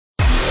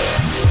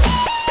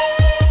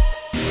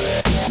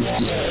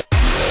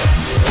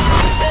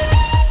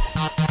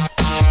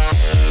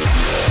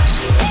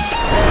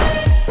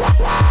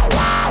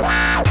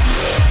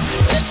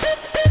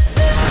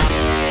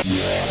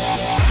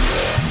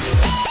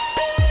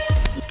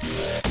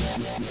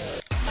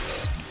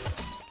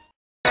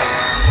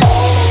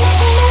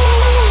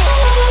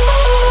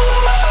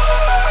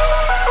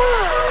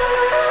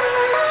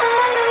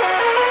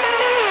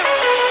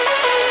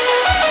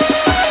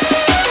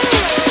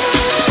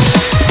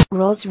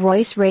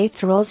Rolls-Royce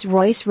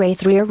WraithRolls-Royce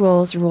Wraith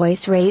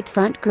rearRolls-Royce Wraith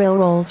front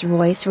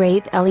grilleRolls-Royce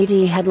Wraith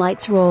LED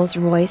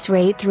headlightsRolls-Royce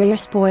Wraith rear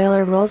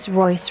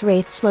spoilerRolls-Royce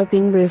Wraith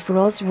sloping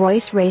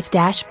roofRolls-Royce Wraith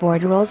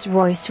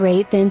dashboardRolls-Royce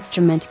Wraith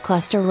instrument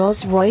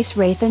clusterRolls-Royce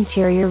Wraith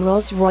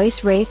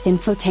interiorRolls-Royce Wraith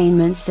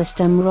infotainment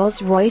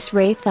systemRolls-Royce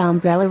Wraith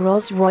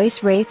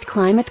umbrellaRolls-Royce Wraith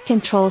climate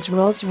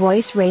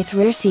controlsRolls-Royce Wraith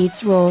rear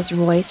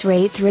seatsRolls-Royce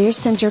Wraith rear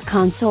center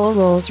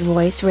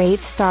consoleRolls-Royce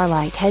Wraith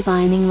starlight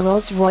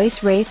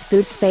headliningRolls-Royce Wraith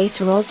boot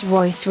spaceRolls-Royce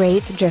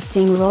Wraith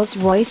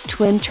driftingRolls-Royce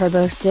twin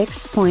turbo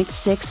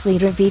 6.6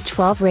 liter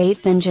V12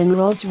 Wraith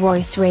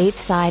engineRolls-Royce Wraith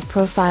side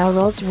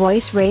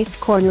profileRolls-Royce Wraith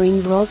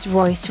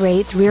corneringRolls-Royce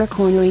Wraith rear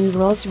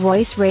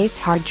corneringRolls-Royce Wraith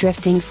hard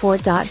drifting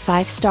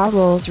 4.5 star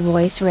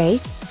Rolls-Royce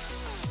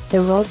Wraith. The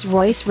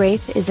Rolls-Royce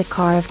Wraith is a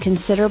car of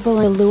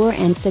considerable allure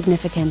and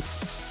significance.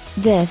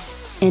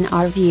 This, in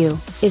our view,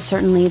 is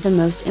certainly the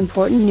most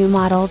important new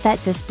model that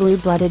this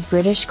blue-blooded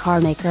British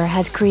carmaker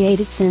has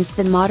created since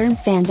the modern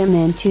Phantom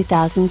in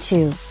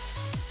 2002.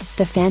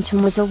 The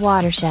Phantom was a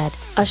watershed,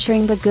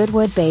 ushering the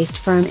Goodwood-based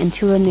firm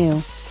into a new,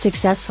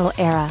 successful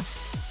era.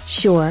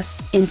 Sure,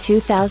 in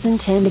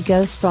 2010 the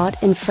Ghost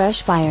brought in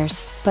fresh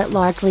buyers, but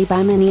largely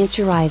by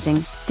miniaturizing,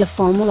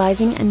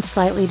 deformalizing and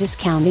slightly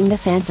discounting the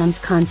Phantom's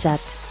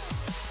concept.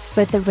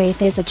 But the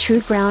Wraith is a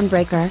true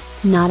groundbreaker,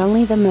 not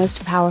only the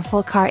most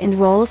powerful car in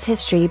Rolls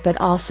history but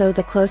also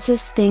the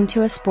closest thing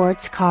to a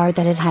sports car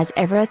that it has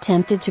ever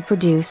attempted to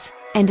produce,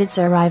 and its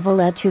arrival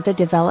led to the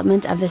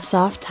development of the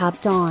soft-top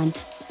Dawn.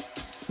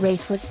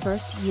 Wraith was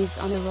first used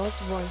on the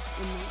Rolls-Royce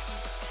in